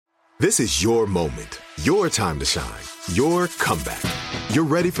This is your moment, your time to shine, your comeback. You're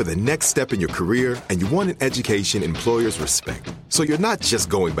ready for the next step in your career, and you want an education employers respect. So you're not just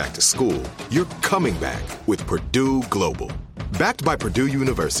going back to school, you're coming back with Purdue Global. Backed by Purdue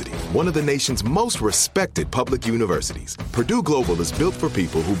University, one of the nation's most respected public universities, Purdue Global is built for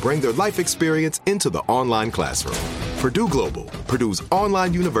people who bring their life experience into the online classroom. Purdue Global, Purdue's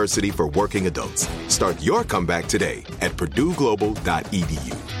online university for working adults. Start your comeback today at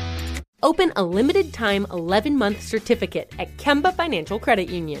purdueglobal.edu. Open a limited-time 11-month certificate at Kemba Financial Credit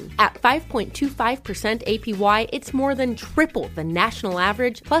Union. At 5.25% APY, it's more than triple the national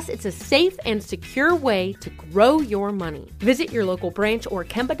average, plus it's a safe and secure way to grow your money. Visit your local branch or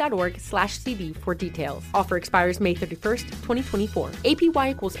kemba.org/cb for details. Offer expires May 31st, 2024.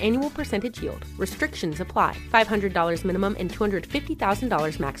 APY equals annual percentage yield. Restrictions apply. $500 minimum and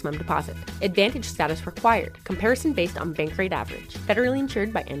 $250,000 maximum deposit. Advantage status required. Comparison based on bank rate average. Federally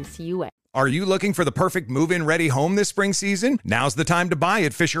insured by NCUA. Are you looking for the perfect move-in ready home this spring season? Now's the time to buy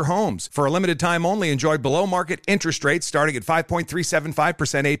at Fisher Homes. For a limited time only, enjoy below-market interest rates starting at 5.375%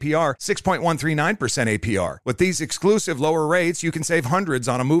 APR, 6.139% APR. With these exclusive lower rates, you can save hundreds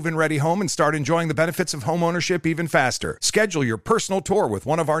on a move-in ready home and start enjoying the benefits of home ownership even faster. Schedule your personal tour with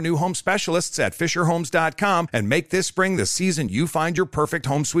one of our new home specialists at FisherHomes.com and make this spring the season you find your perfect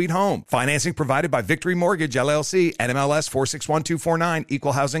home sweet home. Financing provided by Victory Mortgage, LLC, NMLS 461249,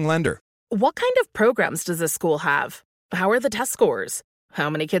 Equal Housing Lender. What kind of programs does this school have? How are the test scores? How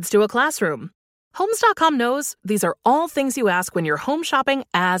many kids do a classroom? Homes.com knows these are all things you ask when you're home shopping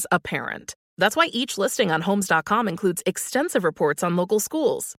as a parent. That's why each listing on Homes.com includes extensive reports on local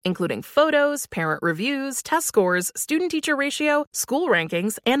schools, including photos, parent reviews, test scores, student-teacher ratio, school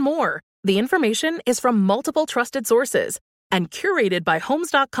rankings, and more. The information is from multiple trusted sources and curated by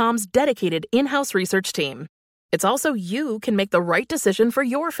Homes.com's dedicated in-house research team. It's also you can make the right decision for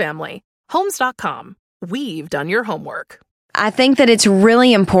your family. Homes.com. We've done your homework. I think that it's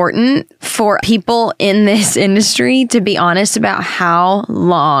really important for people in this industry to be honest about how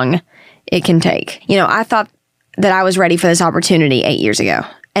long it can take. You know, I thought that I was ready for this opportunity 8 years ago.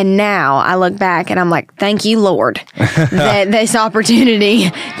 And now I look back and I'm like, thank you, Lord, that this opportunity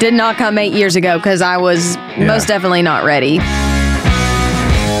did not come 8 years ago, because I was most definitely not ready.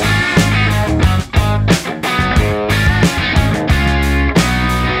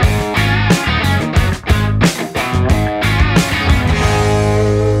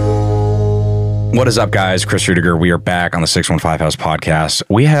 What is up, guys? Chris Rudiger. We are back on the 615 House podcast.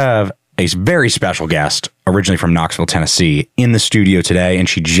 We have a very special guest, originally from Knoxville, Tennessee, in the studio today, and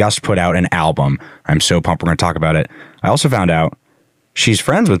she just put out an album. I'm so pumped we're going to talk about it. I also found out she's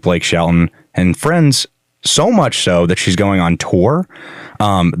friends with Blake Shelton, and friends so much so that she's going on tour,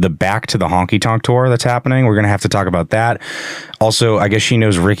 the Back to the Honky Tonk tour that's happening. We're going to have to talk about that. Also, I guess she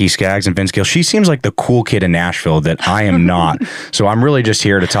knows Ricky Skaggs and Vince Gill. She seems like the cool kid in Nashville that I am not. So I'm really just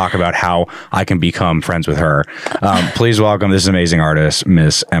here to talk about how I can become friends with her. Please welcome this amazing artist,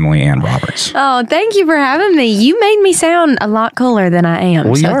 Miss Emily Ann Roberts. Oh, thank you for having me. You made me sound a lot cooler than I am.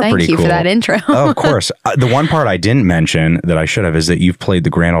 Well, so you are thank pretty you cool. for that intro. Oh, of course. The one part I didn't mention that I should have is that you've played the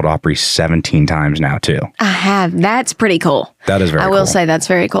Grand Ole Opry 17 times now, too. I have. That's pretty cool. That is very cool. I will say that's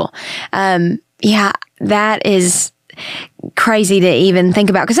very cool. Yeah, that is crazy to even think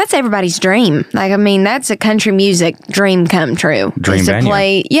about, because that's everybody's dream. Like, I mean, that's a country music dream come true. Dream venue.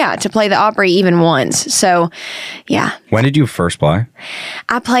 To play the Opry even once. So, yeah. When did you first play?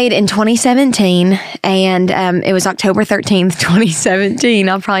 I played in 2017, and it was October 13th, 2017.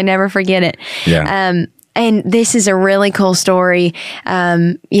 I'll probably never forget it. Yeah. And this is a really cool story.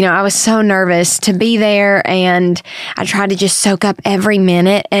 I was so nervous to be there, and I tried to just soak up every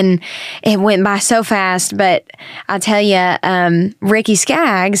minute, and it went by so fast. But I tell you, Ricky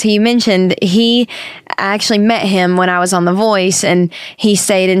Skaggs, who you mentioned, I actually met him when I was on The Voice, and he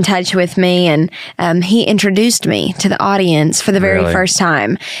stayed in touch with me, and he introduced me to the audience for the very first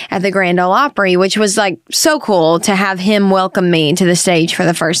time at the Grand Ole Opry, which was like so cool to have him welcome me to the stage for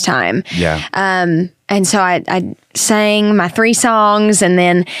the first time. Yeah. And so I sang my 3 songs, and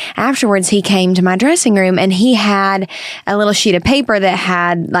then afterwards he came to my dressing room, and he had a little sheet of paper that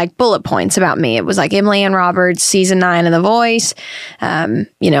had like bullet points about me. It was like Emily Ann Roberts, season 9 of The Voice,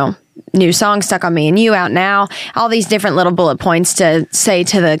 new song, Stuck on Me and You, out now, all these different little bullet points to say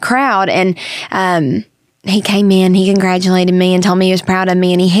to the crowd. And he came in, he congratulated me and told me he was proud of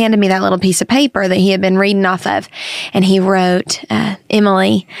me, and he handed me that little piece of paper that he had been reading off of, and he wrote,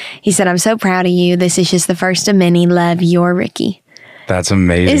 Emily, he said, I'm so proud of you. This is just the first of many. Love, your Ricky. That's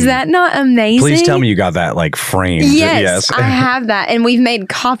amazing. Is that not amazing? Please tell me you got that like framed. Yes, I have that, and we've made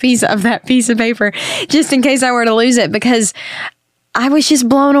copies of that piece of paper just in case I were to lose it, because I was just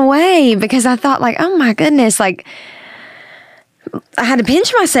blown away because I thought like, oh my goodness, like I had to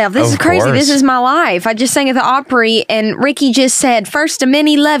pinch myself. This is crazy. Course. This is my life. I just sang at the Opry and Ricky just said, first of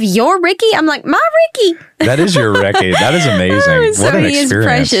many love, your Ricky. I'm like, my Ricky. That is your Ricky. That is amazing. So what an he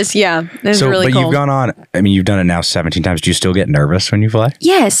experience. is precious. Yeah. It's really but cool. you've gone on, I mean, you've done it now 17 times. Do you still get nervous when you play?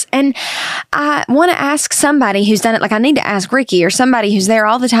 Yes. And I want to ask somebody who's done it. Like I need to ask Ricky or somebody who's there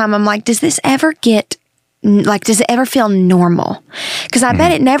all the time. I'm like, does this ever get, like, does it ever feel normal? Because I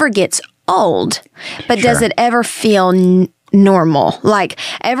bet it never gets old, but does Sure. it ever feel normal? Like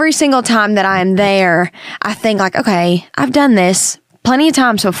every single time that I am there, I think like, okay, I've done this plenty of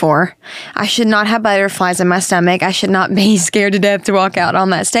times before. I should not have butterflies in my stomach. I should not be scared to death to walk out on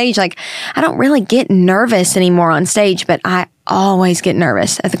that stage. Like I don't really get nervous anymore on stage, but I always get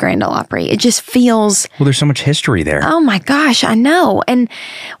nervous at the Grand Ole Opry. It just feels, Well, there's so much history there. oh my gosh, I know. And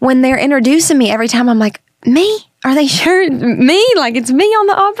when they're introducing me every time, I'm like, me? Are they sure me? Like it's me on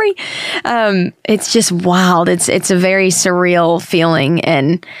the Opry? It's just wild. It's a very surreal feeling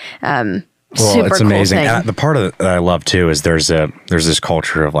and super it's cool amazing. thing. And the part of it that I love too is there's this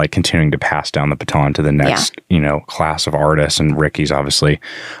culture of like continuing to pass down the baton to the next, class of artists. And Ricky's obviously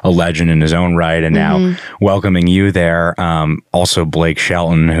a legend in his own right. And now welcoming you there. Also Blake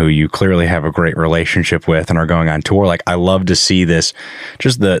Shelton, who you clearly have a great relationship with and are going on tour. Like I love to see this,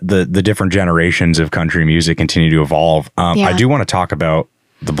 just the different generations of country music continue to evolve. I do want to talk about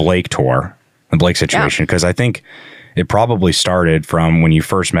the Blake tour, the Blake situation, because I think it probably started from when you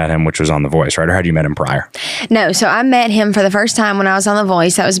first met him, which was on The Voice, right? Or had you met him prior? No, so I met him for the first time when I was on The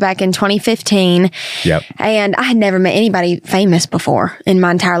Voice. That was back in 2015. Yep. And I had never met anybody famous before in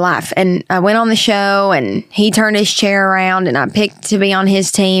my entire life. And I went on the show and he turned his chair around and I picked to be on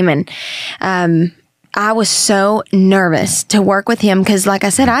his team. And I was so nervous to work with him because, like I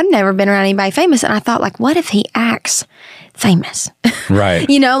said, I'd never been around anybody famous. And I thought, like, what if he acts famous? Right.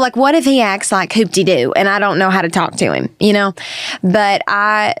 Like what if he acts like Hoop-Dee-Doo and I don't know how to talk to him, But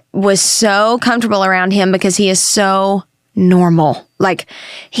I was so comfortable around him because he is so normal. Like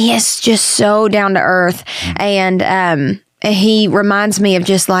he is just so down to earth. And he reminds me of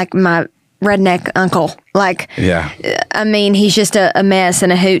just like my redneck uncle. Like, Yeah. I mean, he's just a mess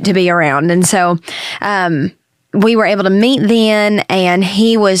and a hoot to be around. And so, we were able to meet then, and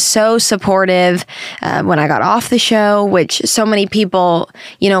he was so supportive when I got off the show, which so many people,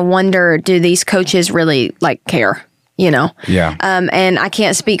 wonder, do these coaches really like care? Yeah. And I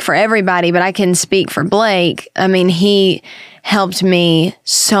can't speak for everybody, but I can speak for Blake. I mean, he helped me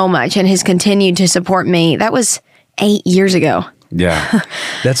so much and has continued to support me. That was 8 years ago. Yeah.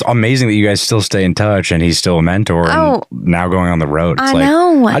 That's amazing that you guys still stay in touch and he's still a mentor and now going on the road. It's I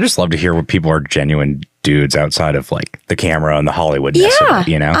know. I just love to hear what people are genuine dudes outside of like the camera and the Hollywoodness of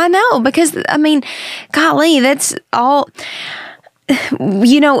it, I know, because I mean, golly, that's all,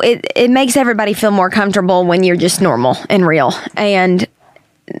 it makes everybody feel more comfortable when you're just normal and real. And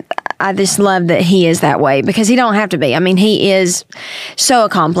I just love that he is that way because he don't have to be. I mean, he is so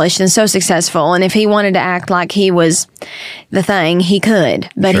accomplished and so successful. And if he wanted to act like he was the thing, he could,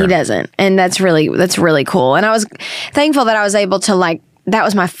 but he doesn't. And that's really cool. And I was thankful that I was able to that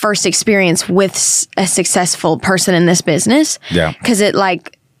was my first experience with a successful person in this business. Yeah. Because it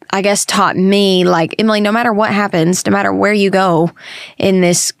I guess taught me Emily, no matter what happens, no matter where you go in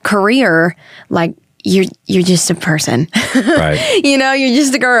this career, you're just a person. Right. You're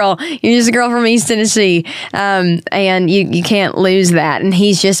just a girl. You're just a girl from East Tennessee. And you can't lose that. And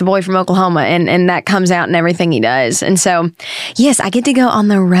he's just a boy from Oklahoma. And that comes out in everything he does. And so, yes, I get to go on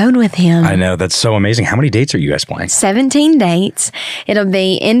the road with him. I know. That's so amazing. How many dates are you guys playing? 17 dates. It'll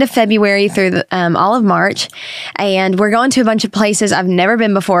be end of February through all of March. And we're going to a bunch of places I've never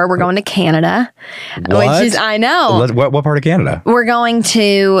been before. We're going to Canada. What? Which is, I know. What part of Canada? We're going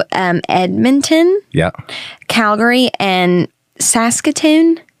to Edmonton. Yeah. Calgary and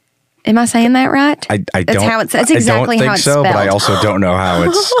Saskatoon. Am I saying that right? That's exactly how it's spelled. But I also don't know how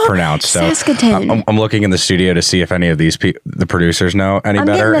it's pronounced. So Saskatoon. I'm looking in the studio to see if any of these the producers know any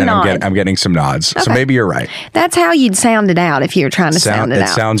better, and I'm getting some nods. Okay. So maybe you're right. That's how you'd sound it out if you were trying to sound it out.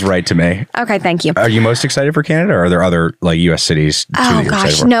 It sounds right to me. Okay, thank you. Are you most excited for Canada, or are there other U.S. cities too that you're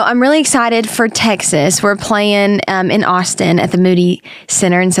excited for? No, I'm really excited for Texas. We're playing in Austin at the Moody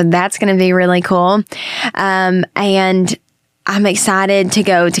Center, and so that's going to be really cool. And I'm excited to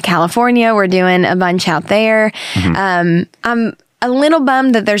go to California. We're doing a bunch out there. Mm-hmm. a little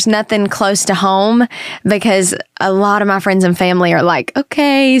bummed that there's nothing close to home because a lot of my friends and family are like,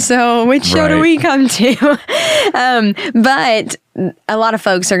 okay, so which show do we come to? But a lot of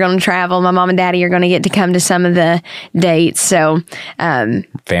folks are going to travel. My mom and daddy are going to get to come to some of the dates. So,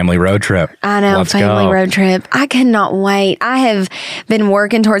 family road trip. I know, Let's family go. road trip. I cannot wait. I have been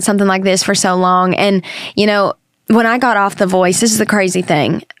working towards something like this for so long. And, you know, when I got off The Voice, this is the crazy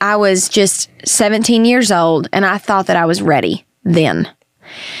thing. I was just 17 years old and I thought that I was ready then.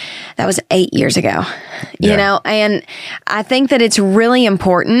 That was 8 years ago, you know, and I think that it's really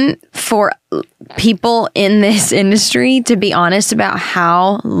important for people in this industry to be honest about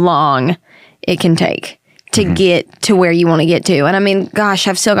how long it can take to get to where you want to get to. And I mean, gosh,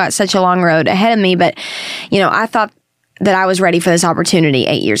 I've still got such a long road ahead of me, but, you know, I thought that I was ready for this opportunity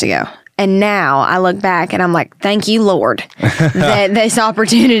 8 years ago. And now I look back and I'm like, thank you, Lord, that this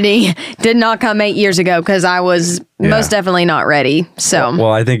opportunity did not come 8 years ago because I was most definitely not ready. So,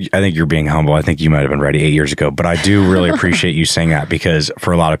 well, I think you're being humble. I think you might have been ready 8 years ago, but I do really appreciate you saying that because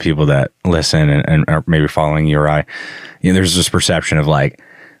for a lot of people that listen and are maybe following you or I, you know, there's this perception of like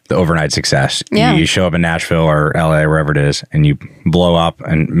the overnight success. Yeah. You show up in Nashville or LA, wherever it is, and you blow up.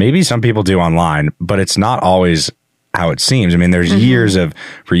 And maybe some people do online, but it's not always how it seems. I mean, there's years of,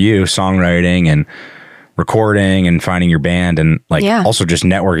 for you, songwriting and recording and finding your band and like also just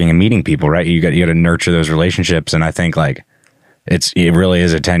networking and meeting people, right? You got to nurture those relationships. And I think like it really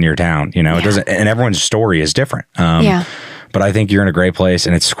is a 10-year town, you know, it doesn't, and everyone's story is different. But I think you're in a great place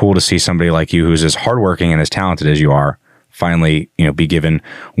and it's cool to see somebody like you who's as hardworking and as talented as you are finally, you know, be given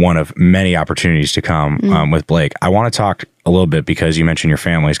one of many opportunities to come with Blake. I want to talk a little bit because you mentioned your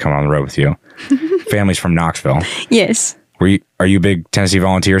family's coming on the road with you. Family's from Knoxville. yes. Are you a big Tennessee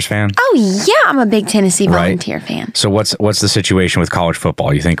Volunteers fan? Oh yeah, I'm a big Tennessee Volunteer fan. So what's the situation with college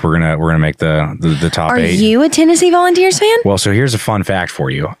football? You think we're gonna make the top 8? Are you a Tennessee Volunteers fan? Well, so here's a fun fact for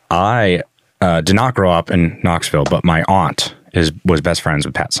you. I did not grow up in Knoxville, but my aunt was best friends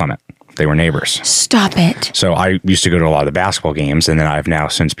with Pat Summitt. They were neighbors. Stop it. So I used to go to a lot of the basketball games, and then I've now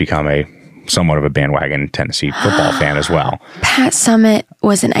since become somewhat of a bandwagon Tennessee football fan as well. Pat Summitt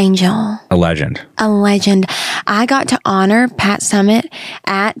was an angel. A legend. A legend. I got to honor Pat Summitt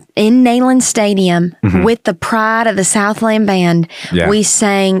in Neyland Stadium with the pride of the Southland Band. Yeah. We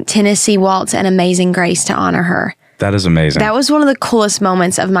sang Tennessee Waltz and Amazing Grace to honor her. That is amazing. That was one of the coolest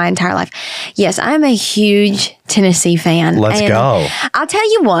moments of my entire life. Yes, I'm a huge Tennessee fan. Let's go. I'll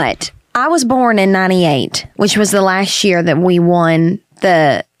tell you what. I was born in 98, which was the last year that we won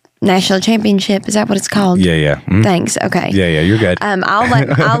the national championship. Is that what it's called? Yeah. Mm-hmm. Thanks. Okay. Yeah, you're good.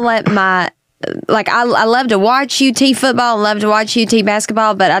 I'll let my, like, I love to watch UT football, love to watch UT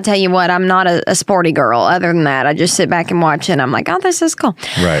basketball, but I'll tell you what, I'm not a sporty girl. Other than that, I just sit back and watch it and I'm like, oh, this is cool.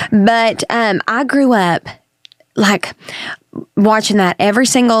 Right. But I grew up like watching that every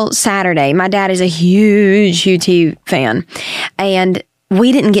single Saturday. My dad is a huge UT fan and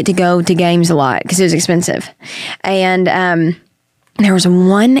we didn't get to go to games a lot because it was expensive. And there was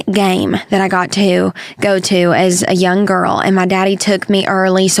one game that I got to go to as a young girl, and my daddy took me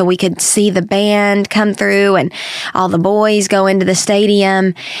early so we could see the band come through and all the boys go into the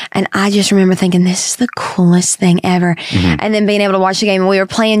stadium. And I just remember thinking, this is the coolest thing ever. And then being able to watch the game. We were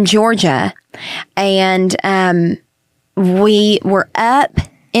playing Georgia, and we were up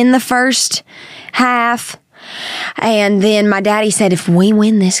in the first half. And then my daddy said, if we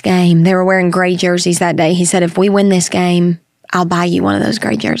win this game, they were wearing gray jerseys that day. He said, if we win this game, I'll buy you one of those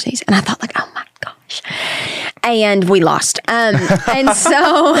gray jerseys. And I thought like, oh my gosh. And we lost. And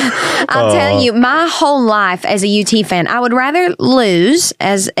so I'll tell you, my whole life as a UT fan, I would rather lose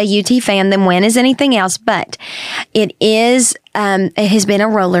as a UT fan than win as anything else. But it has been a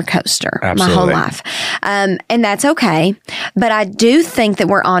roller coaster my whole life. And that's okay. But I do think that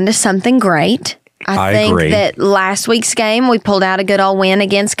we're on to something great. I think agree. that last week's game, we pulled out a good old win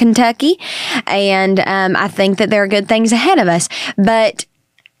against Kentucky. And I think that there are good things ahead of us. But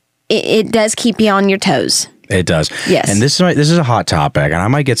it does keep you on your toes. It does. Yes. And this is a hot topic, and I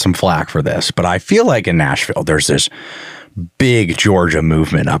might get some flack for this, but I feel like in Nashville, there's this big Georgia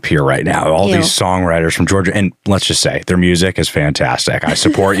movement up here right now. All these songwriters from Georgia, and let's just say their music is fantastic. I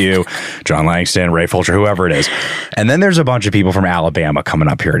support you, John Langston, Ray Fulcher, whoever it is. And then there's a bunch of people from Alabama coming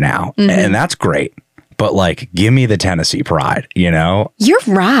up here now, and that's great. But like, give me the Tennessee pride, you know? You're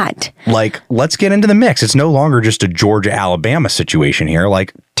right. Like, let's get into the mix. It's no longer just a Georgia-Alabama situation here.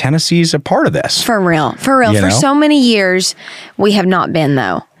 Like, Tennessee's a part of this. For real. For real. For so many years, we have not been,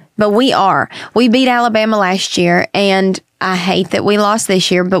 though. But we are. We beat Alabama last year, and I hate that we lost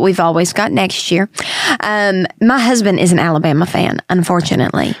this year, but we've always got next year. My husband is an Alabama fan,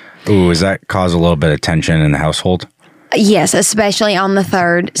 unfortunately. Ooh, does that cause a little bit of tension in the household? Yes, especially on the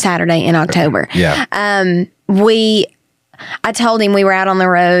third Saturday in October. Yeah. I told him we were out on the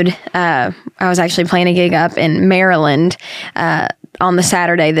road. I was actually playing a gig up in Maryland on the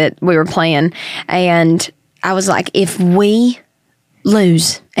Saturday that we were playing. And I was like, if we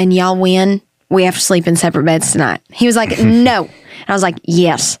lose and y'all win, we have to sleep in separate beds tonight. He was like, no. And I was like,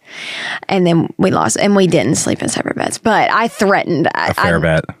 yes. And then we lost, and we didn't sleep in separate beds. But I threatened. A fair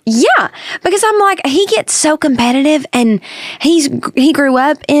bet. Yeah, because I'm like, he gets so competitive, and he grew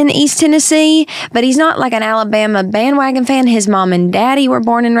up in East Tennessee, but he's not like an Alabama bandwagon fan. His mom and daddy were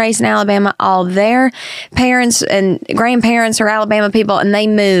born and raised in Alabama. All their parents and grandparents are Alabama people, and they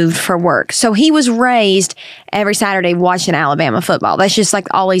moved for work. So he was raised every Saturday watching Alabama football. That's just like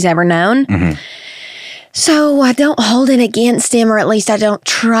all he's ever known. Mm-hmm. So I don't hold it against him, or at least I don't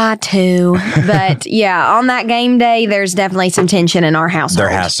try to. But yeah, on that game day, there's definitely some tension in our household. There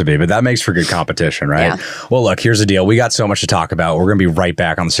has to be, but that makes for good competition, right? Yeah. Well, look, here's the deal. We got so much to talk about. We're going to be right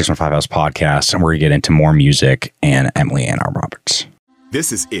back on the 615 House podcast, and we're going to get into more music and Emily Ann Roberts.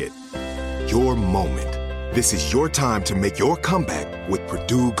 This is it. Your moment. This is your time to make your comeback with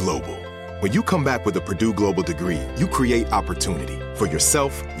Purdue Global. When you come back with a Purdue Global degree, you create opportunity for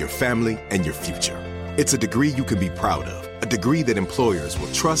yourself, your family, and your future. It's a degree you can be proud of, a degree that employers will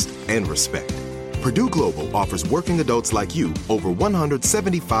trust and respect. Purdue Global offers working adults like you over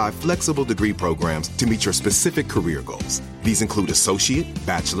 175 flexible degree programs to meet your specific career goals. These include associate,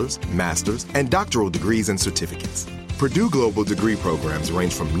 bachelor's, master's, and doctoral degrees and certificates. Purdue Global degree programs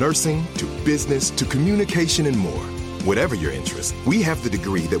range from nursing to business to communication and more. Whatever your interest, we have the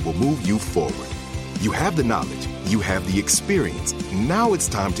degree that will move you forward. You have the knowledge, you have the experience. Now it's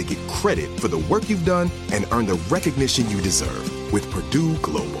time to get credit for the work you've done and earn the recognition you deserve with Purdue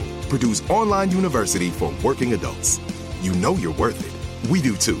Global, Purdue's online university for working adults. You know you're worth it. We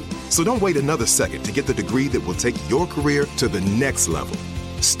do too. So don't wait another second to get the degree that will take your career to the next level.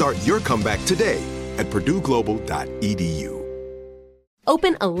 Start your comeback today at purdueglobal.edu.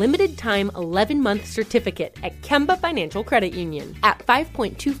 Open a limited-time 11-month certificate at Kemba Financial Credit Union. At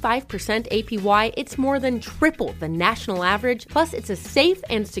 5.25% APY, it's more than triple the national average, plus it's a safe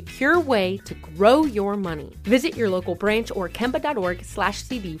and secure way to grow your money. Visit your local branch or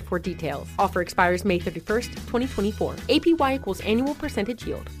kemba.org/CD for details. Offer expires May 31st, 2024. APY equals annual percentage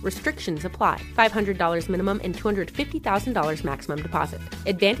yield. Restrictions apply. $500 minimum and $250,000 maximum deposit.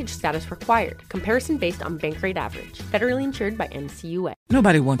 Advantage status required. Comparison based on bank rate average. Federally insured by NCUA.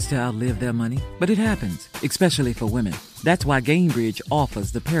 Nobody wants to outlive their money, but it happens, especially for women. That's why Gainbridge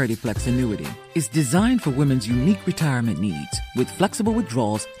offers the Parity Flex annuity. It's designed for women's unique retirement needs, with flexible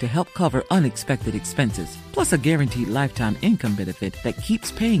withdrawals to help cover unexpected expenses, plus a guaranteed lifetime income benefit that keeps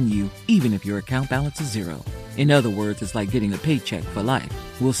paying you even if your account balance is zero. In other words, it's like getting a paycheck for life.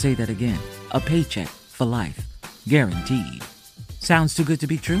 We'll say that again. A paycheck for life. Guaranteed. Sounds too good to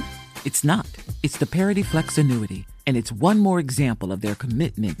be true? It's not. It's the Parity Flex annuity. And it's one more example of their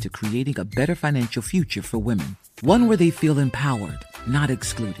commitment to creating a better financial future for women. One where they feel empowered, not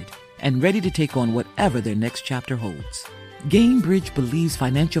excluded, and ready to take on whatever their next chapter holds. Gainbridge believes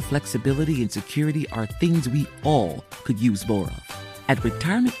financial flexibility and security are things we all could use more of. At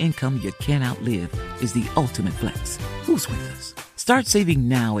retirement income you can't outlive is the ultimate flex. Who's with us? Start saving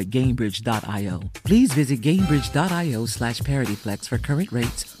now at Gainbridge.io. Please visit Gainbridge.io/ParityFlex for current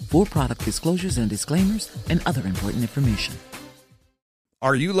rates, for product disclosures and disclaimers, and other important information.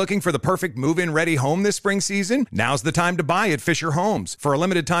 Are you looking for the perfect move-in ready home this spring season? Now's the time to buy at Fisher Homes. For a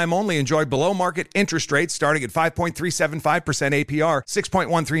limited time only, enjoy below-market interest rates starting at 5.375% APR,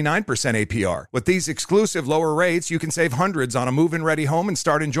 6.139% APR. With these exclusive lower rates, you can save hundreds on a move-in ready home and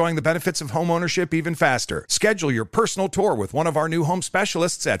start enjoying the benefits of home ownership even faster. Schedule your personal tour with one of our new home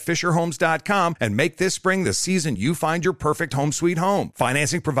specialists at FisherHomes.com and make this spring the season you find your perfect home sweet home.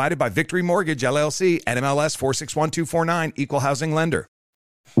 Financing provided by Victory Mortgage, LLC, NMLS 461249, Equal Housing Lender.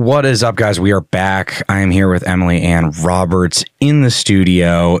 What is up, guys? We are back. I am here with Emily Ann Roberts in the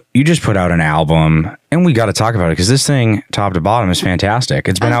studio. You just put out an album, and we got to talk about it because this thing, top to bottom, is fantastic.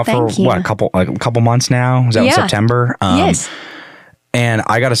 It's been out for what, a couple months now? Was that in September? Yes. And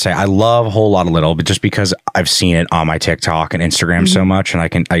I got to say, I love Whole Lotta Little, but just because I've seen it on my TikTok and Instagram so much,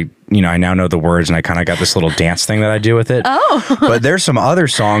 and I now know the words, and I kind of got this little dance thing that I do with it. Oh. But there's some other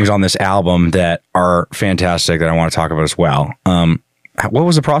songs on this album that are fantastic that I want to talk about as well. What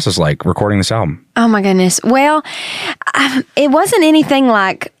was the process like recording this album? Oh my goodness. Well, it wasn't anything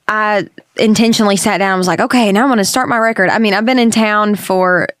like I intentionally sat down and was like, okay, now I'm going to start my record. I mean, I've been in town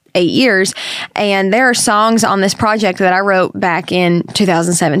for 8 years. And there are songs on this project that I wrote back in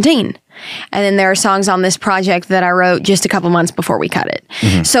 2017. And then there are songs on this project that I wrote just a couple months before we cut it.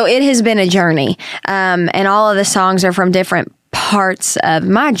 So it has been a journey. And all of the songs are from different parts of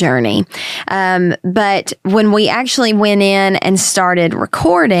my journey. But when we actually went in and started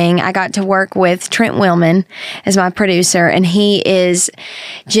recording, I got to work with Trent Willman as my producer, and he is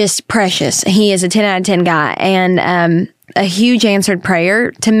just precious. He is a 10 out of 10 guy, and a huge answered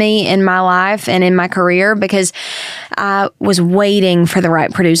prayer to me in my life and in my career, because I was waiting for the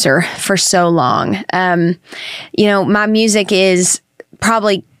right producer for so long. My music is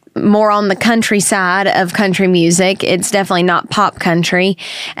probably more on the country side of country music. It's definitely not pop country.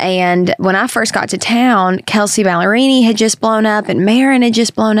 And when I first got to town, Kelsea Ballerini had just blown up and Marin had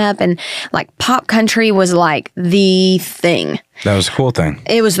just blown up, and like pop country was like the thing. That was a cool thing.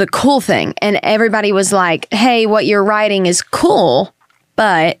 It was the cool thing. And everybody was like, hey, what you're writing is cool,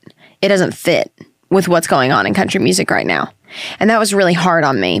 but it doesn't fit with what's going on in country music right now. And that was really hard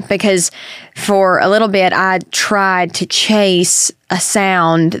on me, because for a little bit, I tried to chase a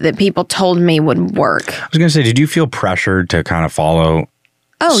sound that people told me would work. I was going to say, did you feel pressured to kind of follow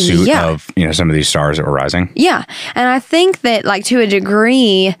suit of some of these stars that were rising? Yeah. And I think that, like, to a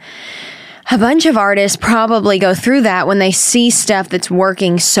degree, a bunch of artists probably go through that when they see stuff that's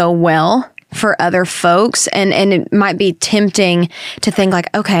working so well for other folks, and it might be tempting to think like,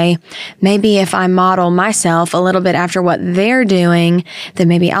 okay, maybe if I model myself a little bit after what they're doing, then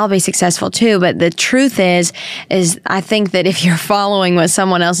maybe I'll be successful too. But the truth is I think that if you're following what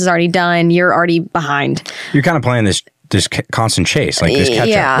someone else has already done, you're already behind. You're kind of playing this constant chase, like this catch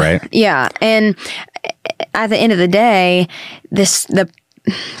up, right? Yeah. And at the end of the day, the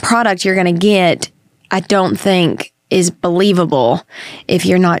product you're going to get, I don't think is believable if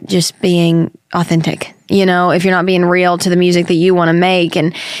you're not just being authentic, if you're not being real to the music that you want to make.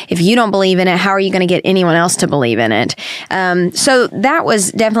 And if you don't believe in it, how are you going to get anyone else to believe in it? So that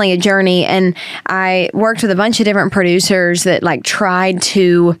was definitely a journey. And I worked with a bunch of different producers that like tried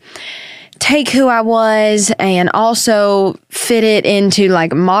to take who I was and also fit it into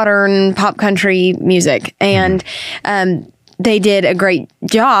like modern pop country music. And, they did a great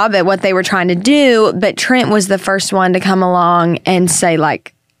job at what they were trying to do, but Trent was the first one to come along and say,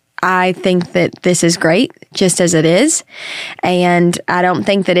 like, I think that this is great just as it is. And I don't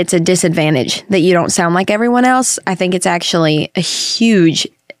think that it's a disadvantage that you don't sound like everyone else. I think it's actually a huge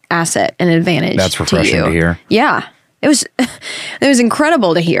asset and advantage. That's refreshing to hear. Yeah. It was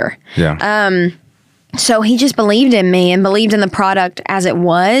incredible to hear. Yeah. So he just believed in me and believed in the product as it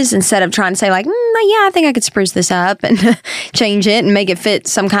was, instead of trying to say like, yeah, I think I could spruce this up and change it and make it fit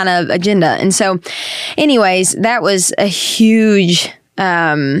some kind of agenda. And so anyways, that was a huge,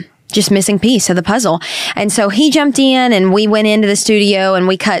 just missing piece of the puzzle. And so he jumped in and we went into the studio and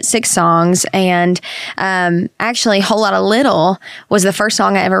we cut 6 songs. And actually, Whole Lotta Little was the first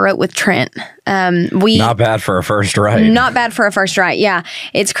song I ever wrote with Trent. Not bad for a first write. Not bad for a first write. Yeah.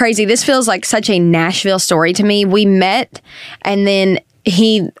 It's crazy. This feels like such a Nashville story to me. We met, and then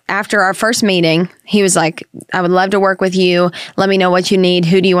after our first meeting, he was like, I would love to work with you. Let me know what you need.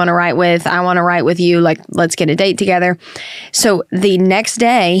 Who do you want to write with? I want to write with you. Like, let's get a date together. So the next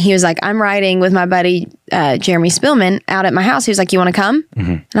day, he was like, I'm writing with my buddy, Jeremy Spillman, out at my house. He was like, you want to come?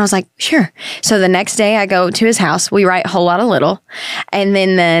 Mm-hmm. And I was like, sure. So the next day I go to his house. We write Whole Lotta Little. And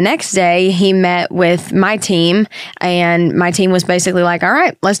then the next day he met with my team, and my team was basically like, all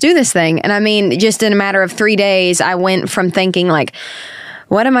right, let's do this thing. And I mean, just in a matter of 3 days, I went from thinking like,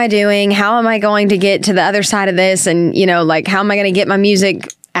 what am I doing? How am I going to get to the other side of this? And, like, how am I going to get my music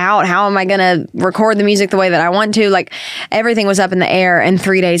out? How am I going to record the music the way that I want to? Like, everything was up in the air. And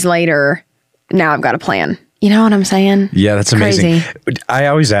 3 days later, now I've got a plan. You know what I'm saying? Yeah, that's amazing. Crazy. I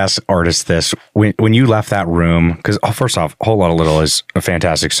always ask artists this. When you left that room, because first off, Whole Lotta Little is a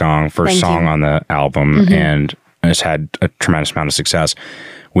fantastic song. First song on the album, and it's had a tremendous amount of success.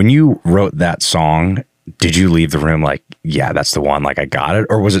 When you wrote that song, did you leave the room like, yeah, that's the one, like I got it?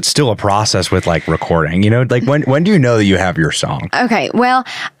 Or was it still a process with like recording? Like when do you know that you have your song? Okay, well,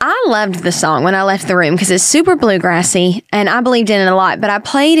 I loved the song when I left the room because it's super bluegrassy and I believed in it a lot, but I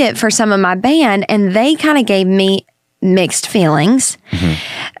played it for some of my band and they kind of gave me mixed feelings.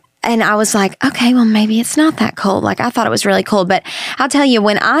 And I was like, okay, well, maybe it's not that cool. Like, I thought it was really cool. But I'll tell you,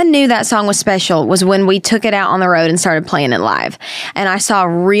 when I knew that song was special was when we took it out on the road and started playing it live. And I saw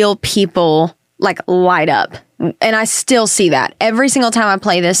real people like light up. And I still see that every single time I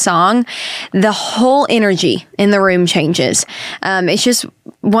play this song, the whole energy in the room changes. It's just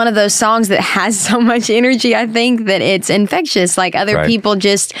one of those songs that has so much energy, I think, that it's infectious. Like other people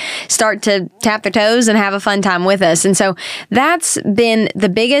just start to tap their toes and have a fun time with us. And so that's been the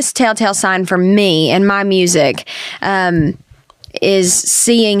biggest telltale sign for me and my music, is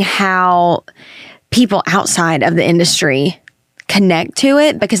seeing how people outside of the industry connect to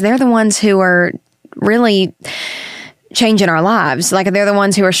it, because they're the ones who are really changing our lives. Like they're the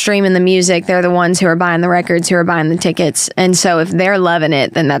ones who are streaming the music. They're the ones who are buying the records, who are buying the tickets. And so if they're loving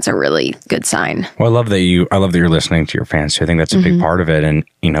it, then that's a really good sign. Well, I love that you're listening to your fans too. I think that's a big part of it. And,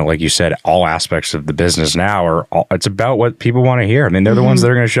 like you said, all aspects of the business now it's about what people want to hear. I mean, they're the ones that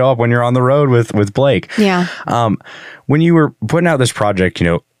are going to show up when you're on the road with Blake. Yeah. When you were putting out this project,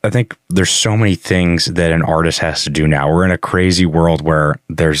 I think there's so many things that an artist has to do now. We're in a crazy world where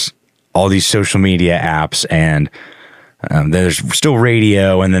there's all these social media apps, and there's still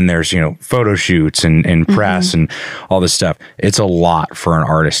radio, and then there's, photo shoots and press and all this stuff. It's a lot for an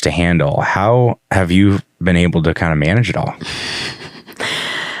artist to handle. How have you been able to kind of manage it all?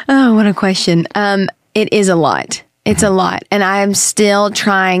 Oh, what a question. It is a lot. It's a lot. And I'm still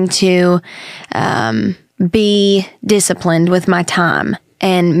trying to be disciplined with my time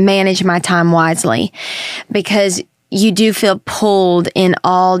and manage my time wisely, because you do feel pulled in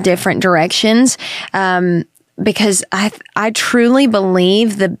all different directions. Because I truly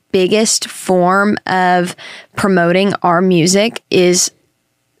believe the biggest form of promoting our music is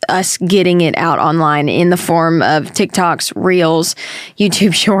us getting it out online in the form of TikToks, Reels,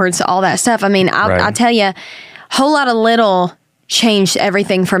 YouTube Shorts, all that stuff. I mean, I'll tell you, Whole Lotta Little changed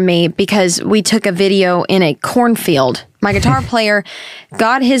everything for me, because we took a video in a cornfield. My guitar player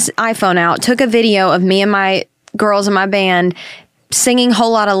got his iPhone out, took a video of me and my girls in my band singing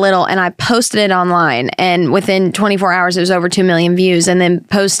Whole Lotta Little, and I posted it online, and within 24 hours it was over 2 million views, and then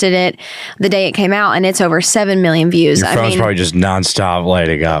posted it the day it came out, and it's over 7 million views. Your phone's probably just nonstop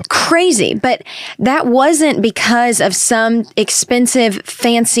lighting up. Crazy. But that wasn't because of some expensive,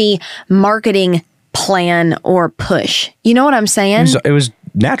 fancy marketing plan or push. You know what I'm saying? It was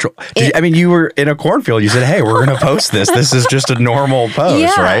natural. You were in a cornfield. You said, hey, we're going to post this. This is just a normal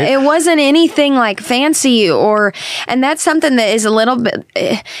post, right? It wasn't anything like fancy and that's something that is a little bit,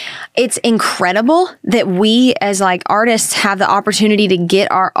 it's incredible that we as like artists have the opportunity to get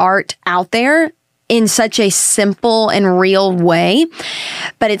our art out there in such a simple and real way.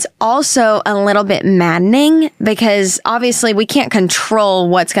 But it's also a little bit maddening, because obviously we can't control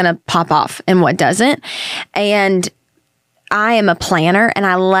what's going to pop off and what doesn't. And I am a planner, and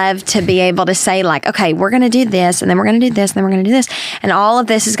I love to be able to say like, okay, we're going to do this, and then we're going to do this, and then we're going to do this. And all of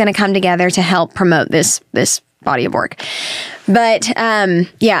this is going to come together to help promote this body of work. But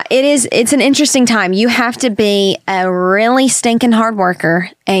it's an interesting time. You have to be a really stinking hard worker,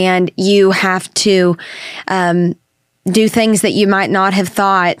 and you have to do things that you might not have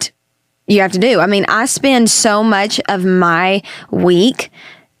thought you have to do. I mean, I spend so much of my week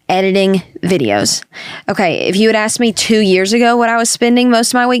editing videos. Okay, if you had asked me 2 years ago what I was spending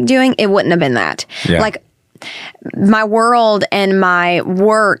most of my week doing, it wouldn't have been that. Yeah. Like, my world and my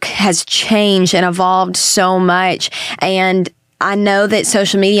work has changed and evolved so much. And I know that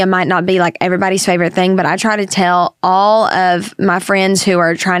social media might not be like everybody's favorite thing, but I try to tell all of my friends who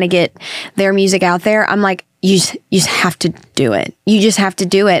are trying to get their music out there, I'm like, you just have to do it. You just have to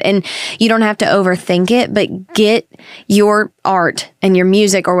do it. And you don't have to overthink it, but get your art and your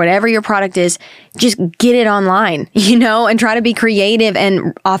music or whatever your product is, just get it online, and try to be creative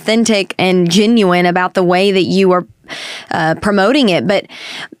and authentic and genuine about the way that you are promoting it. But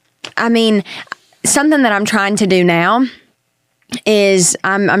I mean, something that I'm trying to do now is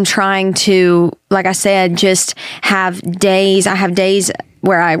I'm trying to, like I said, just have days. I have days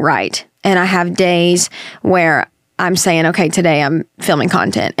where I write, and I have days where I'm saying, okay, today I'm filming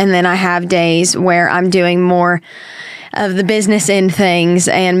content. And then I have days where I'm doing more of the business end things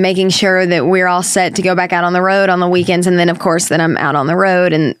and making sure that we're all set to go back out on the road on the weekends. And then, of course, then I'm out on the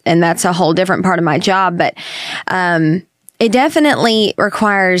road, and that's a whole different part of my job. But it definitely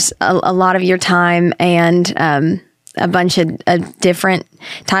requires a lot of your time and a bunch of different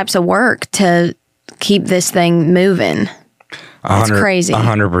types of work to keep this thing moving. It's crazy.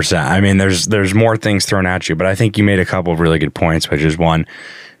 100%. I mean, there's more things thrown at you, but I think you made a couple of really good points, which is one,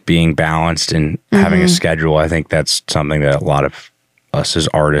 being balanced and having a schedule. I think that's something that a lot of us as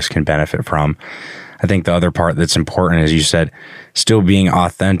artists can benefit from. I think the other part that's important is, you said, still being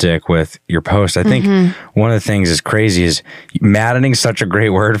authentic with your post. I think one of the things that's crazy is maddening, such a great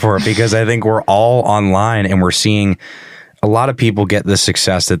word for it, because I think we're all online and we're seeing a lot of people get the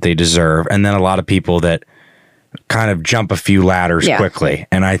success that they deserve, and then a lot of people that kind of jump a few ladders quickly.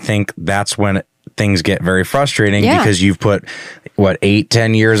 And I think that's when things get very frustrating because you've put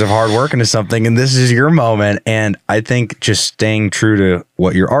 8-10 years of hard work into something, and this is your moment. And I think just staying true to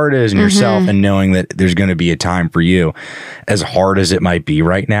what your art is and yourself, and knowing that there's going to be a time for you, as hard as it might be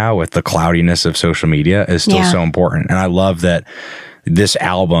right now with the cloudiness of social media, is still so important. And I love that this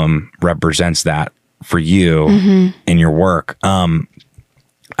album represents that for you in your work.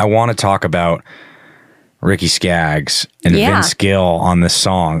 I want to talk about Ricky Skaggs and Vince Gill on this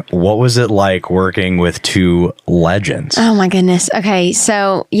song. What was it like working with two legends? Oh my goodness. Okay,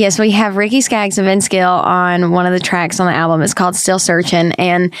 so yes, we have Ricky Skaggs and Vince Gill on one of the tracks on the album. It's called Still Searching,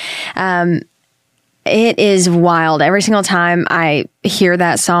 and it is wild. Every single time I hear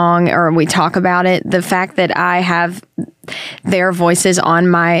that song or we talk about it, the fact that I have their voices on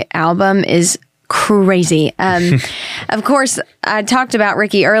my album is crazy. Of course, I talked about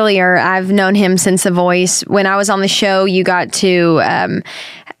Ricky earlier. I've known him since The Voice. When I was on the show, you got to,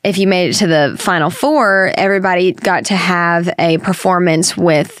 if you made it to the Final Four, everybody got to have a performance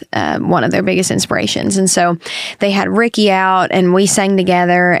with one of their biggest inspirations. And so they had Ricky out and we sang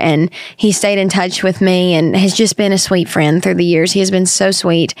together, and he stayed in touch with me and has just been a sweet friend through the years. He has been so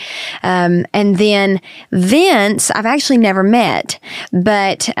sweet. And then Vince, I've actually never met,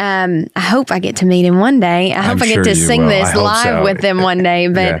 but I hope I get to meet him one day. I hope I get to sing this live with them one day.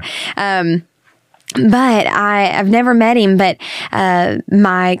 But but I've never met him, but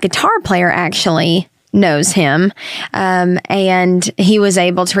my guitar player actually knows him, and he was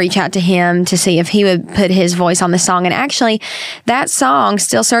able to reach out to him to see if he would put his voice on the song. And actually, that song,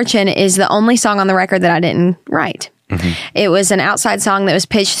 Still Searching, is the only song on the record that I didn't write. It was an outside song that was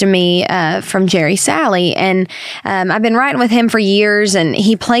pitched to me from Jerry Salley, and I've been writing with him for years, and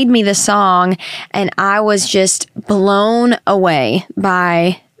he played me the song, and I was just blown away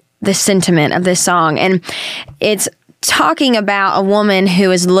by the sentiment of this song. And it's talking about a woman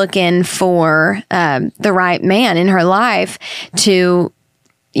who is looking for the right man in her life to,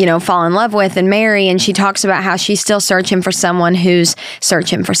 you know, fall in love with and marry. And she talks about how she's still searching for someone who's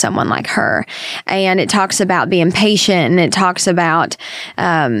searching for someone like her. And it talks about being patient, and it talks about,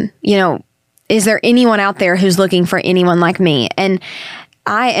 you know, is there anyone out there who's looking for anyone like me? And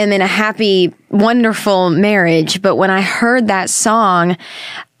I am in a happy, wonderful marriage. But when I heard that song,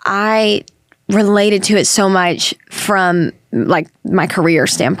 I related to it so much from like my career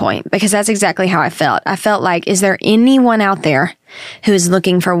standpoint, because that's exactly how I felt. I felt like, is there anyone out there who is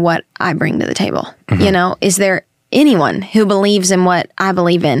looking for what I bring to the table? You know, is there anyone who believes in what I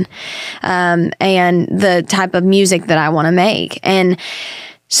believe in, and the type of music that I want to make? And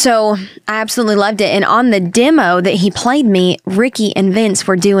so I absolutely loved it. And on the demo that he played me, Ricky and Vince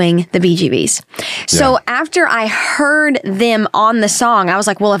were doing the BGVs. So after I heard them on the song, I was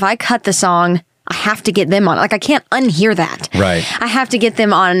like, well, if I cut the song, I have to get them on. Like, I can't unhear that. Right. I have to get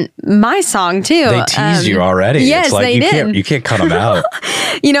them on my song too. They teased you already. Yes, it's like they did. You can't cut them out.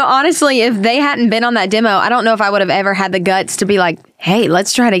 You know, honestly, if they hadn't been on that demo, I don't know if I would have ever had the guts to be like, hey,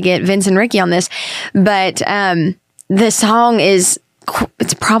 let's try to get Vince and Ricky on this. But the song is...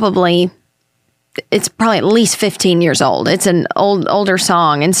 It's probably at least 15 years old. It's an older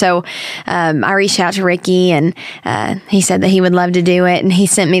song. And so I reached out to Ricky, and he said that he would love to do it. And he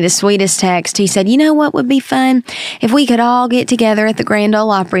sent me the sweetest text. He said, you know what would be fun? If we could all get together at the Grand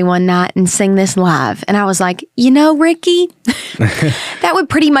Ole Opry one night and sing this live. And I was like, you know, Ricky, that would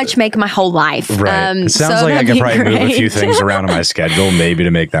pretty much make my whole life. Right. It sounds like I could probably move a few things around in my schedule maybe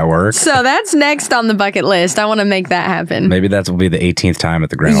to make that work. So that's next on the bucket list. I want to make that happen. Maybe that will be the 18th time at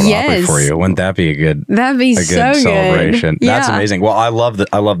the Grand Ole Opry for you. Wouldn't that be a good so celebration? Good. That's amazing. Well, I love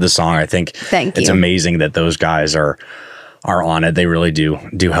this song. I think it's amazing that those guys are on it. They really do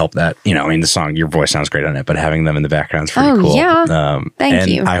help that. You know, I mean, the song, your voice sounds great on it, but having them in the background is pretty cool. Yeah. Thank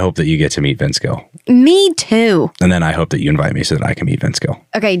you. I hope that you get to meet Vince Gill. Me too. And then I hope that you invite me so that I can meet Vince Gill.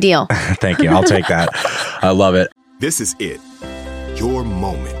 Okay, deal. Thank you. I'll take that. I love it. This is it. Your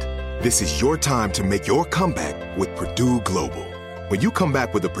moment. This is your time to make your comeback with Purdue Global. When you come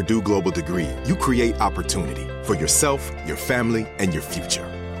back with a Purdue Global degree, you create opportunity for yourself, your family, and your future.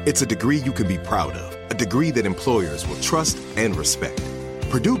 It's a degree you can be proud of, a degree that employers will trust and respect.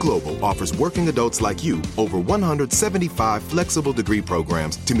 Purdue Global offers working adults like you over 175 flexible degree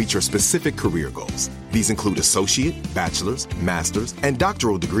programs to meet your specific career goals. These include associate, bachelor's, master's, and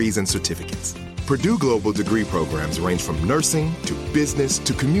doctoral degrees and certificates. Purdue Global degree programs range from nursing to business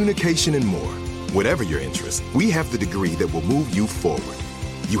to communication and more. Whatever your interest, we have the degree that will move you forward.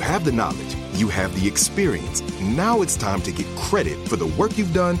 You have the knowledge, you have the experience. Now it's time to get credit for the work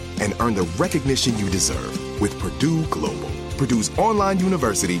you've done and earn the recognition you deserve. with Purdue Global, Purdue's online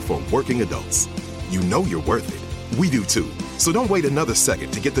university for working adults. You know you're worth it. We do too. So don't wait another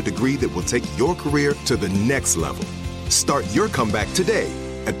second to get the degree that will take your career to the next level. Start your comeback today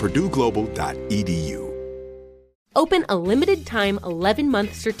at purdueglobal.edu. Open a limited-time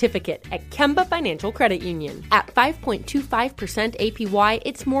 11-month certificate at Kemba Financial Credit Union. At 5.25% APY,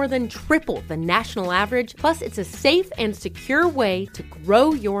 it's more than triple the national average, plus it's a safe and secure way to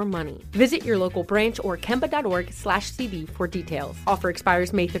grow your money. Visit your local branch or kemba.org/CD for details. Offer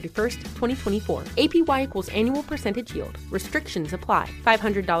expires May 31st, 2024. APY equals annual percentage yield. Restrictions apply.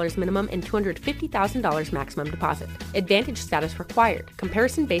 $500 minimum and $250,000 maximum deposit. Advantage status required.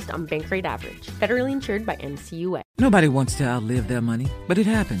 Comparison based on bank rate average. Federally insured by NCUA. Nobody wants to outlive their money, but it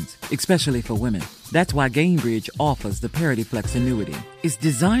happens, especially for women. That's why Gainbridge offers the Parity Flex annuity. It's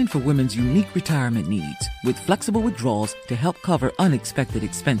designed for women's unique retirement needs, with flexible withdrawals to help cover unexpected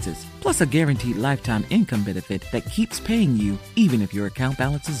expenses, plus a guaranteed lifetime income benefit that keeps paying you even if your account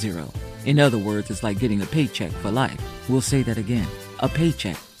balance is zero. In other words, it's like getting a paycheck for life. We'll say that again. A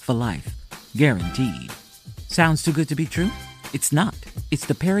paycheck for life. Guaranteed. Sounds too good to be true? It's not. It's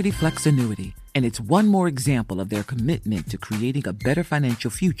the Parity Flex annuity. And it's one more example of their commitment to creating a better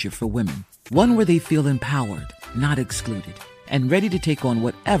financial future for women. One where they feel empowered, not excluded, and ready to take on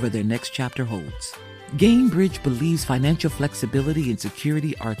whatever their next chapter holds. Gainbridge believes financial flexibility and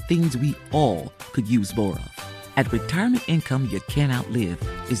security are things we all could use more of. At retirement income you can't outlive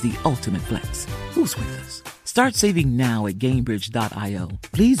is the ultimate flex. Who's with us? Start saving now at Gainbridge.io.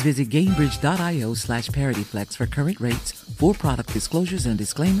 Please visit Gainbridge.io/ParityFlex for current rates, for product disclosures and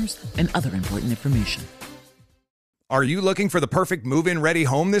disclaimers, and other important information. Are you looking for the perfect move-in ready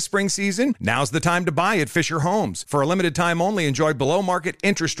home this spring season? Now's the time to buy at Fisher Homes. For a limited time only, enjoy below-market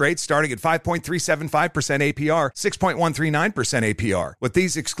interest rates starting at 5.375% APR, 6.139% APR. With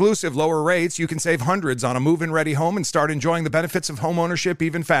these exclusive lower rates, you can save hundreds on a move-in ready home and start enjoying the benefits of home ownership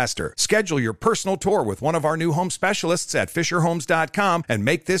even faster. Schedule your personal tour with one of our new home specialists at FisherHomes.com and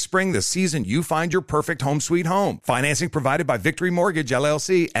make this spring the season you find your perfect home sweet home. Financing provided by Victory Mortgage,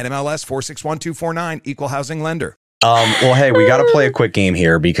 LLC, NMLS 461249, Equal Housing Lender. Well, hey, we got to play a quick game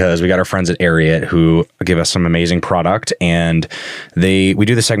here because we got our friends at Ariat who give us some amazing product, and we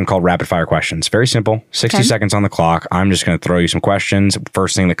do this segment called Rapid Fire Questions. Very simple, 60 seconds on the clock. I'm just going to throw you some questions.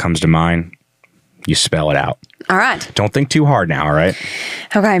 First thing that comes to mind, you spell it out. All right. Don't think too hard now, all right?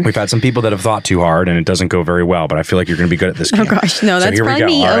 Okay. We've had some people that have thought too hard, and it doesn't go very well, but I feel like you're going to be good at this game. Oh, gosh. No, that's probably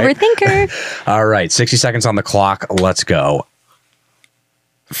me, overthinker. All right, 60 seconds on the clock. Let's go.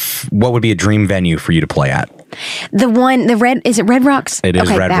 What would be a dream venue for you to play at? Is it Red Rocks? It is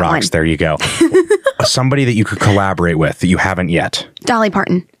Red Rocks. One. There you go. Somebody that you could collaborate with that you haven't yet. Dolly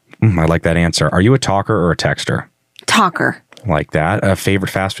Parton. I like that answer. Are you a talker or a texter? Talker. Like that. A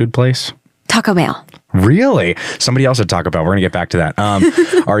favorite fast food place? Taco Bell. Really? Somebody else at Taco Bell. We're going to get back to that.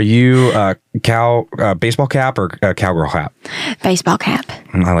 Are you baseball cap or cowgirl hat? Baseball cap.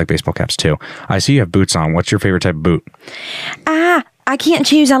 I like baseball caps too. I see you have boots on. What's your favorite type of boot? I can't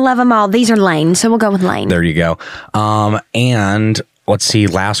choose. I love them all. These are Lane, so we'll go with Lane. There you go. And let's see.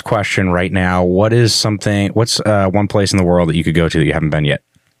 Last question right now. What's one place in the world that you could go to that you haven't been yet?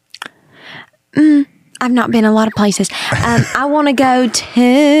 I've not been a lot of places. I want to go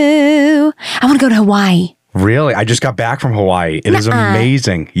to Hawaii. Really? I just got back from Hawaii. It is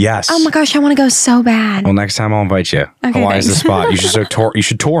amazing. Yes. Oh my gosh, I want to go so bad. Well, next time I'll invite you. Okay, Hawaii is the spot. You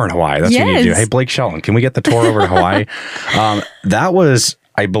should tour in Hawaii. That's what you need to do. Hey, Blake Shelton, can we get the tour over to Hawaii? That was,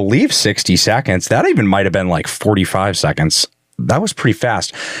 I believe, 60 seconds. That even might have been like 45 seconds. That was pretty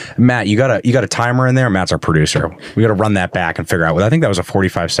fast. Matt, you got a timer in there? Matt's our producer. We got to run that back and figure out. I think that was a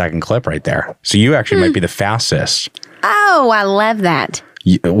 45-second clip right there. So you actually might be the fastest. Oh, I love that.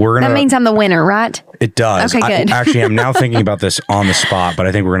 That means I'm the winner, right? It does. Okay, good. I'm now thinking about this on the spot, but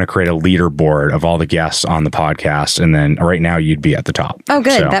I think we're going to create a leaderboard of all the guests on the podcast, and then right now you'd be at the top. Oh,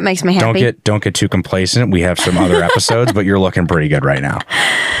 good. So that makes me happy. Don't get too complacent. We have some other episodes, but you're looking pretty good right now.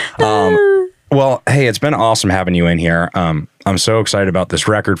 Well, hey, it's been awesome having you in here. I'm so excited about this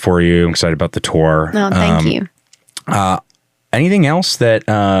record for you. I'm excited about the tour. Oh, thank you. Anything else that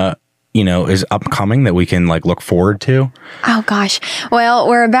is upcoming that we can look forward to? Oh gosh. Well,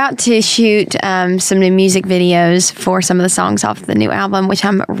 we're about to shoot some new music videos for some of the songs off the new album, which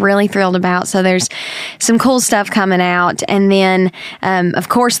I'm really thrilled about. So there's some cool stuff coming out. And then, of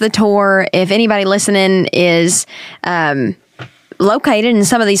course, the tour. If anybody listening is located in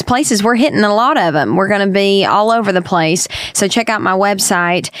some of these places, we're hitting a lot of them. We're going to be all over the place. So check out my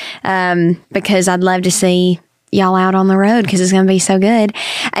website because I'd love to see y'all out on the road because it's going to be so good.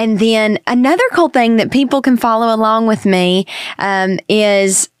 And then another cool thing that people can follow along with me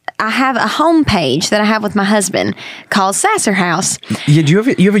is I have a home page that I have with my husband called Sasser House. Yeah, you have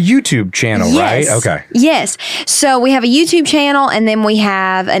a YouTube channel, yes. right? Okay. Yes. So we have a YouTube channel, and then we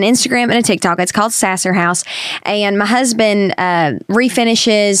have an Instagram and a TikTok. It's called Sasser House. And my husband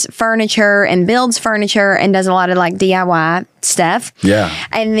refinishes furniture and builds furniture and does a lot of like DIY stuff. Yeah.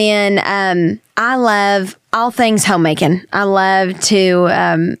 And then I love all things homemaking. I love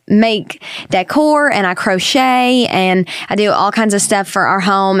to make decor, and I crochet, and I do all kinds of stuff for our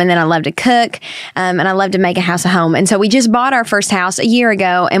home. And then I love to cook, and I love to make a house a home. And so we just bought our first house a year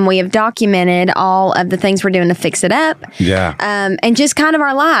ago, and we have documented all of the things we're doing to fix it up. Yeah. And just kind of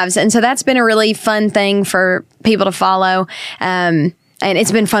our lives. And so that's been a really fun thing for people to follow. And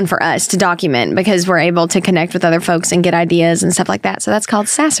it's been fun for us to document because we're able to connect with other folks and get ideas and stuff like that. So that's called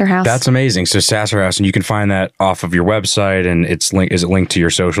Sasser House. That's amazing. So Sasser House, and you can find that off of your website, and is it linked to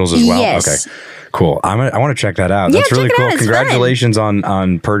your socials as well? Yes. Okay. Cool. I want to check that out. Yeah, That's really check it cool. out. It's Congratulations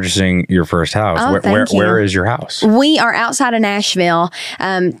on purchasing your first house. Oh, thank you. Where is your house? We are outside of Nashville,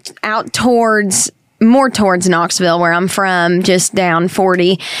 more towards Knoxville, where I'm from, just down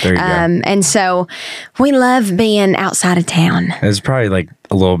 40. There you go. And so we love being outside of town. It's probably like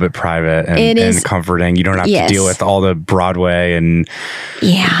a little bit private and comforting. You don't have to deal with all the Broadway and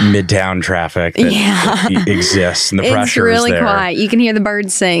Midtown traffic that exists, and the pressure is there. It's really quiet. You can hear the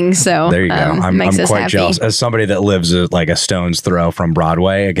birds sing. So there you go. I'm quite jealous. As somebody that lives like a stone's throw from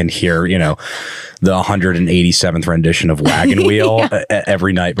Broadway, I can hear, the 187th rendition of Wagon Wheel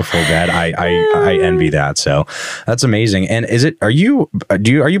every night before bed. I envy that. So that's amazing. And are you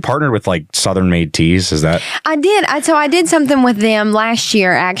partnered with like Southern Made Tees? Is that? I did. So I did something with them last year.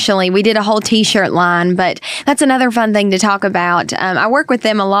 Actually, we did a whole T-shirt line, but that's another fun thing to talk about. I work with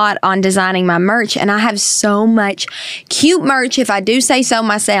them a lot on designing my merch, and I have so much cute merch. If I do say so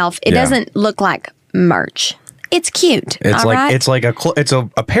myself, it doesn't look like merch. It's cute. It's it's a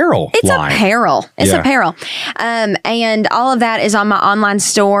apparel. It's line. apparel. It's apparel. And all of that is on my online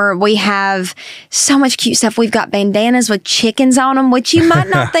store. We have so much cute stuff. We've got bandanas with chickens on them, which you might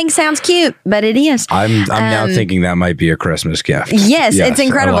not think sounds cute, but it is. I'm now thinking that might be a Christmas gift. Yes, it's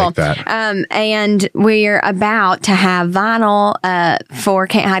incredible. I like that. And we're about to have vinyl for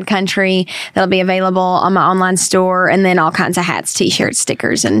Can't Hide Country that'll be available on my online store, and then all kinds of hats, T-shirts,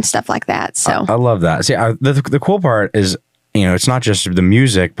 stickers, and stuff like that. So I love that. See, the cool part is, it's not just the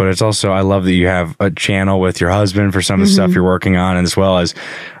music, but it's also, I love that you have a channel with your husband for some of the stuff you're working on, and as well as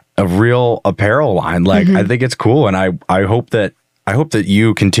a real apparel line. Like, I think it's cool. And I hope that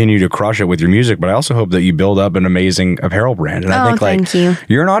you continue to crush it with your music, but I also hope that you build up an amazing apparel brand. And I think thank you.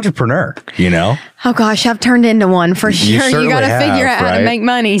 You're an entrepreneur, Oh gosh, I've turned into one for sure. You got to figure out how to make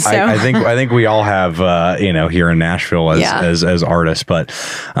money. So I think we all have, here in Nashville as artists. But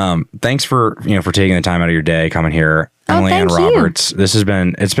thanks for taking the time out of your day coming here. Emily Ann Roberts, it's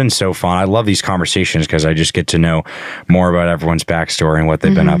been so fun. I love these conversations because I just get to know more about everyone's backstory and what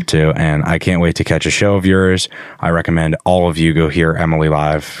they've been up to. And I can't wait to catch a show of yours. I recommend all of you go hear Emily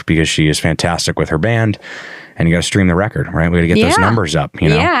live because she is fantastic with her band. And you got to stream the record, right? We got to get those numbers up,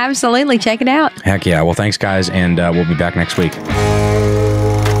 Yeah, absolutely. Check it out. Heck yeah. Well, thanks, guys. And we'll be back next week.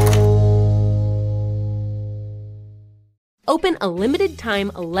 Open a limited-time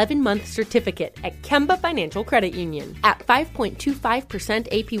 11-month certificate at Kemba Financial Credit Union. At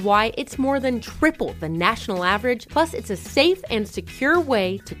 5.25% APY, it's more than triple the national average, plus it's a safe and secure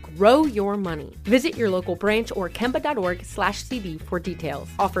way to grow your money. Visit your local branch or kemba.org/CD for details.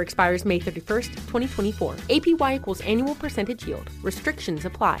 Offer expires May 31st, 2024. APY equals annual percentage yield. Restrictions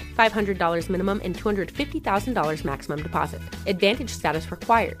apply. $500 minimum and $250,000 maximum deposit. Advantage status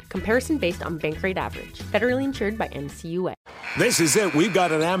required. Comparison based on bank rate average. Federally insured by NCUA. This is it. We've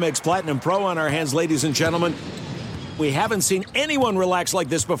got an Amex Platinum Pro on our hands, ladies and gentlemen. We haven't seen anyone relax like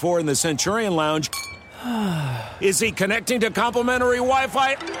this before in the Centurion Lounge. Is he connecting to complimentary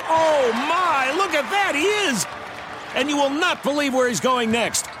Wi-Fi? Oh, my. Look at that. He is. And you will not believe where he's going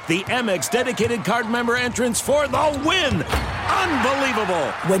next. The Amex dedicated card member entrance for the win.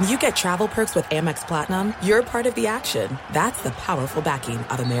 Unbelievable. When you get travel perks with Amex Platinum, you're part of the action. That's the powerful backing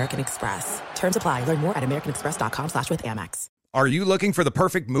of American Express. Terms apply. Learn more at americanexpress.com/withAmex. Are you looking for the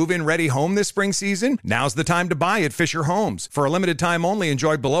perfect move-in ready home this spring season? Now's the time to buy at Fisher Homes. For a limited time only,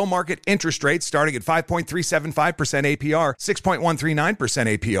 enjoy below-market interest rates starting at 5.375% APR,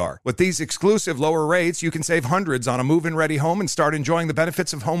 6.139% APR. With these exclusive lower rates, you can save hundreds on a move-in ready home and start enjoying the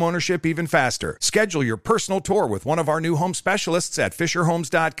benefits of home ownership even faster. Schedule your personal tour with one of our new home specialists at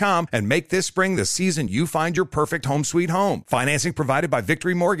FisherHomes.com and make this spring the season you find your perfect home sweet home. Financing provided by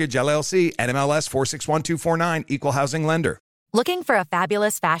Victory Mortgage, LLC, NMLS 461249, Equal Housing Lender. Looking for a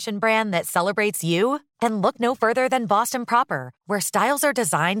fabulous fashion brand that celebrates you? Then look no further than Boston Proper, where styles are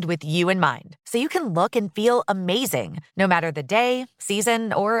designed with you in mind, so you can look and feel amazing, no matter the day,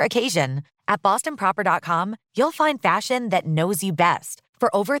 season, or occasion. At BostonProper.com, you'll find fashion that knows you best.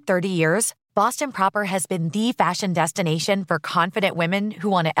 For over 30 years, Boston Proper has been the fashion destination for confident women who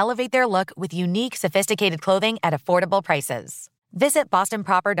want to elevate their look with unique, sophisticated clothing at affordable prices. Visit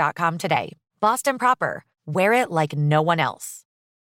BostonProper.com today. Boston Proper. Wear it like no one else.